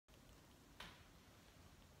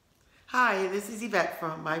Hi, this is Yvette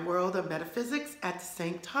from My World of Metaphysics, at the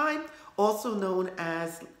same time also known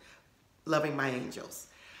as Loving My Angels.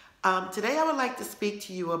 Today I would like to speak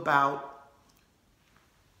to you about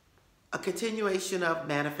a continuation of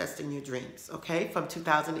manifesting your dreams, okay, from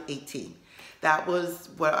 2018. That was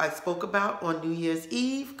what I spoke about on New Year's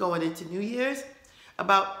Eve, going into New Year's,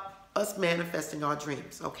 about us manifesting our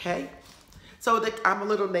dreams, okay? So I'm a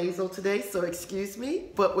little nasal today, so excuse me,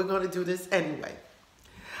 but we're going to do this anyway.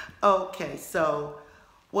 Okay, so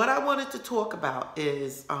what I wanted to talk about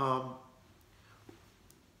is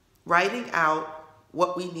writing out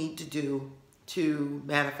what we need to do to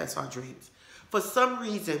manifest our dreams. For some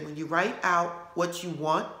reason, when you write out what you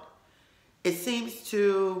want, it seems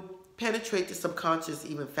to penetrate the subconscious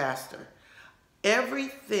even faster.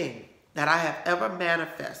 Everything that I have ever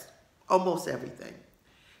manifested, almost everything,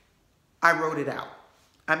 I wrote it out.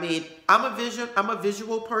 I mean, I'm a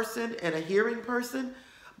visual person and a hearing person,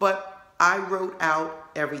 but I wrote out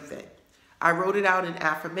everything. I wrote it out in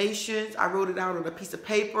affirmations. I wrote it out on a piece of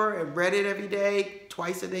paper and read it every day,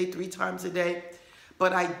 twice a day, 3 times a day.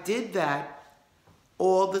 But I did that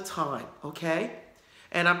all the time, okay?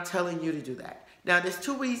 And I'm telling you to do that. Now, there's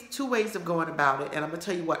two ways of going about it, and I'm going to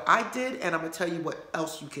tell you what I did, and I'm going to tell you what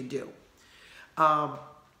else you can do. I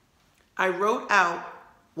wrote out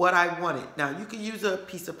what I wanted. Now, you can use a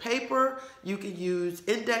piece of paper. You can use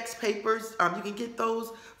index papers. You can get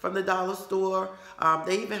those from the dollar store.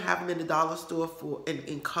 They even have them in the dollar store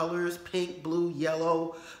in colors: pink, blue,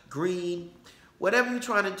 yellow, green. Whatever you're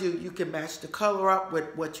trying to do, you can match the color up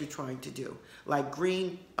with what you're trying to do. Like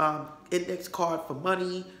green index card for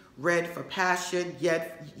money, red for passion,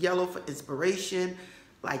 yellow for inspiration,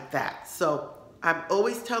 like that. So I'm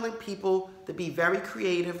always telling people to be very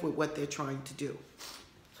creative with what they're trying to do.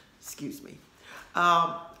 Excuse me.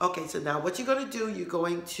 Okay, so now what you're going to do, you're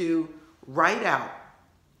going to write out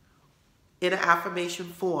in an affirmation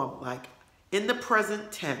form, like in the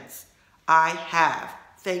present tense, I have.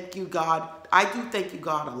 Thank you, God. I do thank you,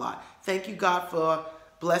 God, a lot. Thank you, God, for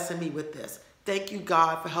blessing me with this. Thank you,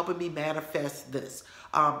 God, for helping me manifest this.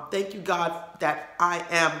 Thank you, God, that I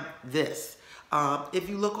am this. If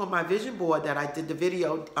you look on my vision board that I did the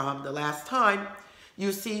video the last time,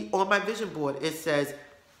 you see on my vision board, it says,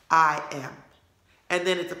 I am. And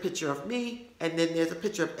then it's a picture of me, and then there's a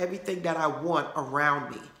picture of everything that I want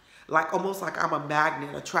around me. Like almost like I'm a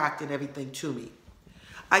magnet attracting everything to me.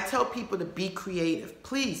 I tell people to be creative.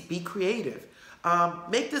 Please be creative.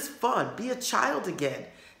 Make this fun. Be a child again.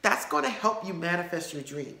 That's going to help you manifest your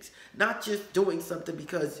dreams. Not just doing something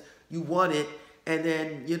because you want it and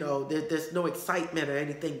then, you know, there's no excitement or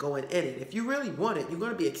anything going in it. If you really want it, you're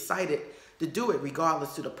going to be excited to do it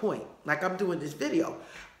regardless to the point. Like I'm doing this video.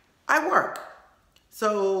 I work.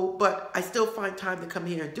 So, but I still find time to come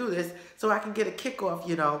here and do this so I can get a kickoff,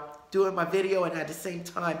 you know, doing my video and at the same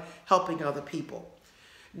time helping other people.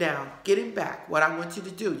 Now, getting back, what I want you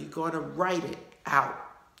to do, you're going to write it out.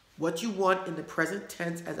 What you want in the present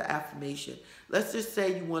tense as an affirmation. Let's just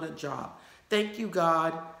say you want a job. Thank you,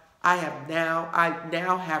 God. I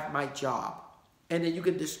now have my job. And then you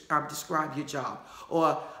can describe your job.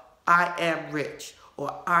 Or I am rich.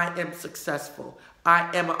 Or I am successful.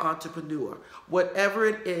 I am an entrepreneur. Whatever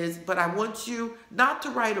it is, but I want you not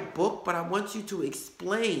to write a book, but I want you to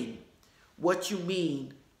explain what you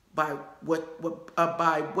mean by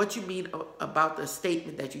what you mean about the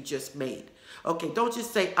statement that you just made. Okay, don't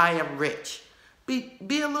just say I am rich.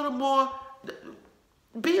 Be a little more.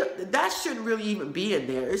 That shouldn't really even be in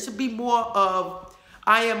there. It should be more of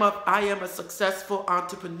I am a successful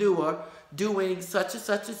entrepreneur doing such and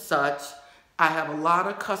such and such. I have a lot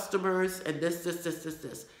of customers and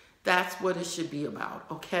this. That's what it should be about,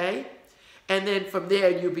 okay? And then from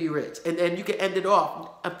there, you'll be rich. And then you can end it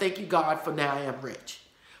off. Thank you, God, for now I am rich.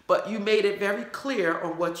 But you made it very clear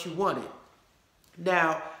on what you wanted.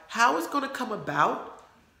 Now, how it's going to come about,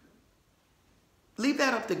 leave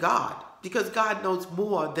that up to God. Because God knows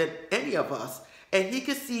more than any of us. And he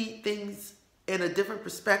can see things in a different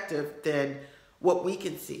perspective than what we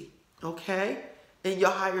can see, okay? And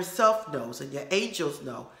your higher self knows, and your angels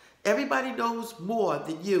know. Everybody knows more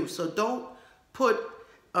than you. So don't put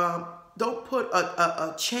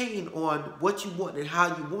a chain on what you want and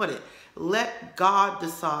how you want it. Let God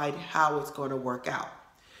decide how it's going to work out.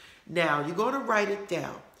 Now, you're going to write it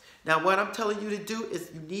down. Now, what I'm telling you to do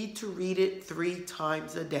is you need to read it 3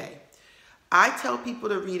 times a day. I tell people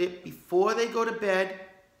to read it before they go to bed,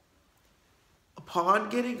 upon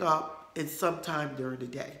getting up, and sometime during the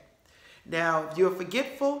day. Now, if you're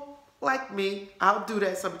forgetful, like me, I'll do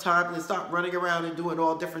that sometimes and start running around and doing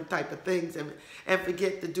all different type of things and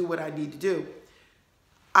forget to do what I need to do.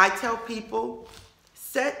 I tell people,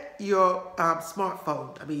 set your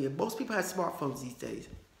smartphone. I mean, most people have smartphones these days,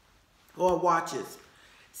 or watches.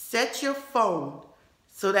 Set your phone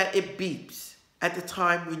so that it beeps at the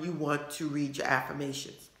time when you want to read your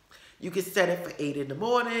affirmations. You can set it for 8 in the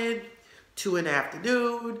morning, 2 in the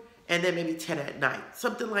afternoon, and then maybe 10 at night.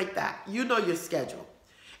 Something like that. You know your schedule.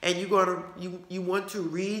 And you want to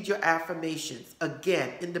read your affirmations.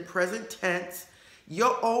 Again, in the present tense,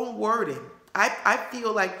 your own wording. I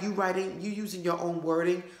feel like you using your own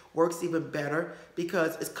wording works even better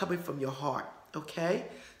because it's coming from your heart. Okay?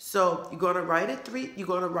 So you're gonna write it you're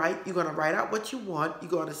gonna write out what you want.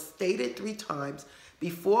 You're gonna state it 3 times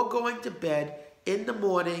before going to bed, in the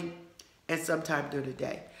morning, and sometime during the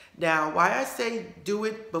day. Now, why I say do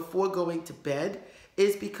it before going to bed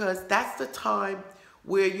is because that's the time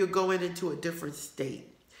where you're going into a different state.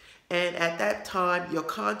 And at that time, your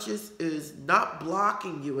conscious is not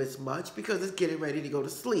blocking you as much because it's getting ready to go to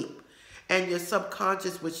sleep. And your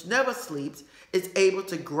subconscious, which never sleeps, is able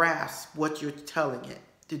to grasp what you're telling it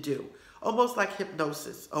to do. Almost like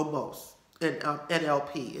hypnosis, almost. And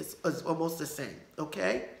NLP is almost the same,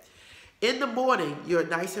 okay? In the morning, you're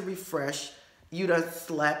nice and refreshed. You done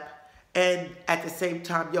slept. And at the same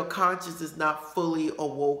time, your conscious is not fully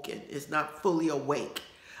awoken. It's not fully awake,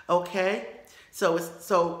 okay? So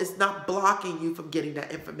it's not blocking you from getting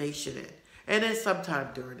that information in. And then sometime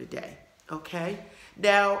during the day, okay?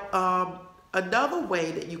 Now, another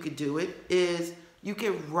way that you can do it is you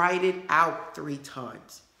can write it out 3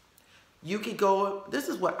 times. You can go, this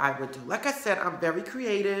is what I would do. Like I said, I'm very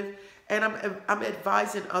creative, and I'm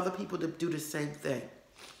advising other people to do the same thing.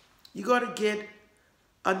 You're going to get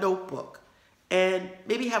a notebook and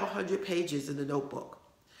maybe have 100 pages in the notebook,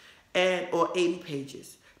 or 80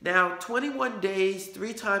 pages. Now, 21 days,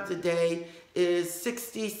 3 times a day is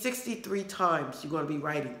 63 times you're going to be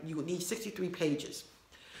writing. You need 63 pages.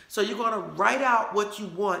 So you're going to write out what you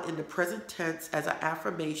want in the present tense as an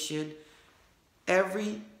affirmation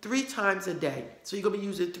every 3 times a day. So you're going to be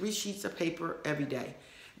using 3 sheets of paper every day.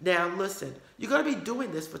 Now, listen, you're going to be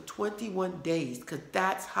doing this for 21 days because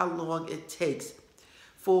that's how long it takes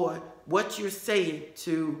for what you're saying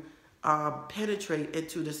to penetrate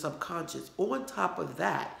into the subconscious. On top of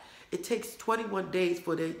that, it takes 21 days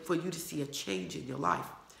for you to see a change in your life.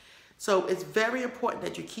 So it's very important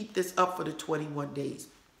that you keep this up for the 21 days.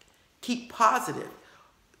 Keep positive.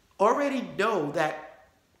 Already know that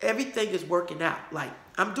everything is working out. Like,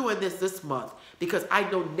 I'm doing this month because I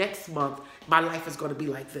know next month my life is going to be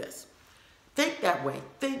like this. Think that way.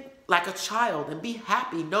 Think like a child and be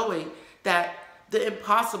happy knowing that the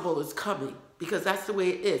impossible is coming, because that's the way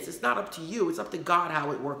it is. It's not up to you. It's up to God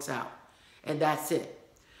how it works out. And that's it.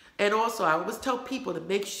 And also, I always tell people to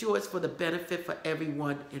make sure it's for the benefit for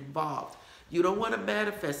everyone involved. You don't want to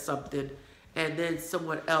manifest something and then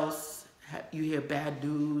someone else, you hear bad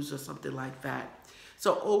news or something like that.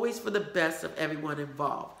 So always for the best of everyone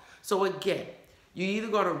involved. So again, you're either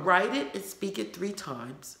going to write it and speak it 3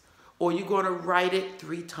 times, or you're going to write it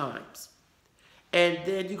 3 times. And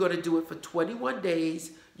then you're going to do it for 21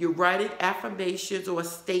 days. You're writing affirmations or a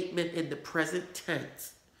statement in the present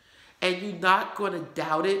tense. And you're not going to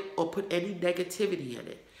doubt it or put any negativity in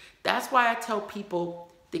it. That's why I tell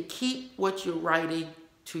people to keep what you're writing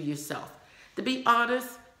to yourself. To be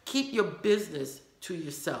honest, keep your business to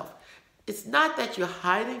yourself. It's not that you're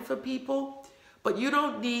hiding from people, but you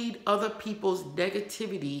don't need other people's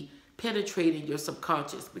negativity penetrating your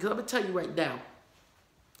subconscious. Because I'm going to tell you right now,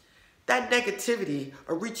 that negativity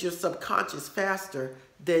will reach your subconscious faster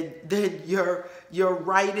than your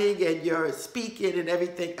writing and your speaking and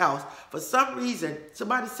everything else. For some reason,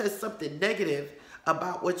 somebody says something negative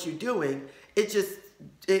about what you're doing,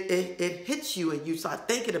 it hits you and you start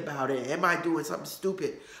thinking about it. Am I doing something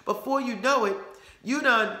stupid? Before you know it, you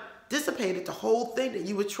done dissipated the whole thing that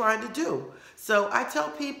you were trying to do. So I tell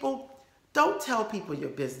people, don't tell people your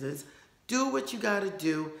business. Do what you got to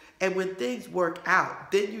do. And when things work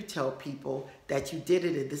out, then you tell people that you did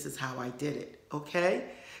it and this is how I did it.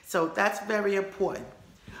 Okay? So that's very important.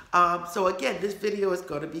 So again, this video is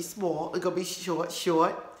going to be small. It's going to be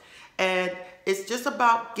short. And it's just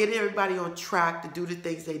about getting everybody on track to do the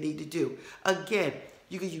things they need to do. Again,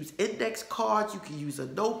 you can use index cards. You can use a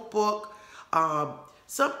notebook.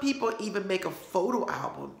 Some people even make a photo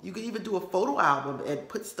album. You can even do a photo album and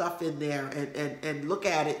put stuff in there and look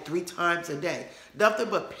at it 3 times a day. Nothing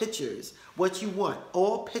but pictures, what you want.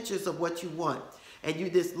 All pictures of what you want. And you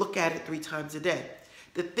just look at it 3 times a day.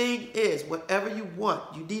 The thing is, whatever you want,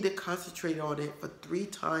 you need to concentrate on it for 3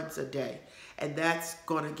 times a day. And that's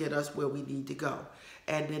going to get us where we need to go.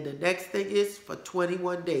 And then the next thing is for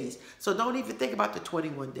 21 days. So don't even think about the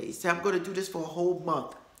 21 days. Say, I'm going to do this for a whole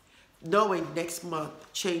month. knowing next month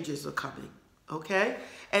changes are coming, okay?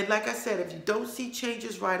 And like I said, if you don't see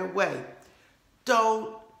changes right away,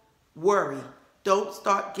 don't worry. Don't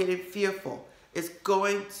start getting fearful. It's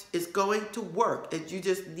going to work, and you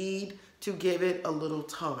just need to give it a little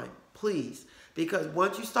time, please. Because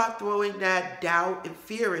once you start throwing that doubt and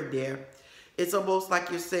fear in there, it's almost like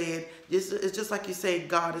you're saying, it's just like you're saying,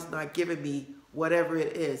 God is not giving me whatever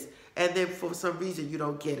it is. And then for some reason, you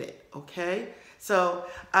don't get it, okay? So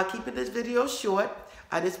I'm keeping this video short.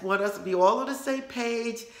 I just want us to be all on the same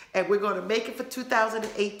page, and we're going to make it for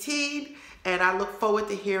 2018. And I look forward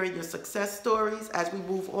to hearing your success stories as we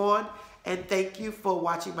move on. And thank you for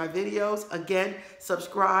watching my videos. Again,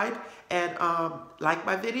 subscribe and like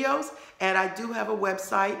my videos. And I do have a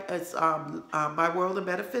website. It's My World of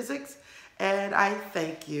Metaphysics. And I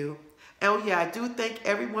thank you. Oh yeah, I do thank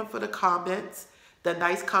everyone for the comments, the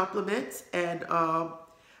nice compliments. And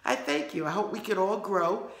I thank you. I hope we can all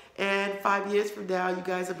grow. And 5 years from now, you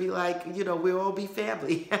guys will be like, you know, we'll all be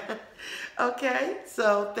family. Okay,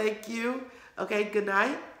 so thank you. Okay, good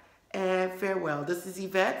night and farewell. This is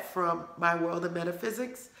Yvette from My World of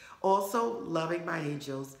Metaphysics. Also, loving my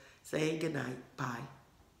angels. Saying good night. Bye.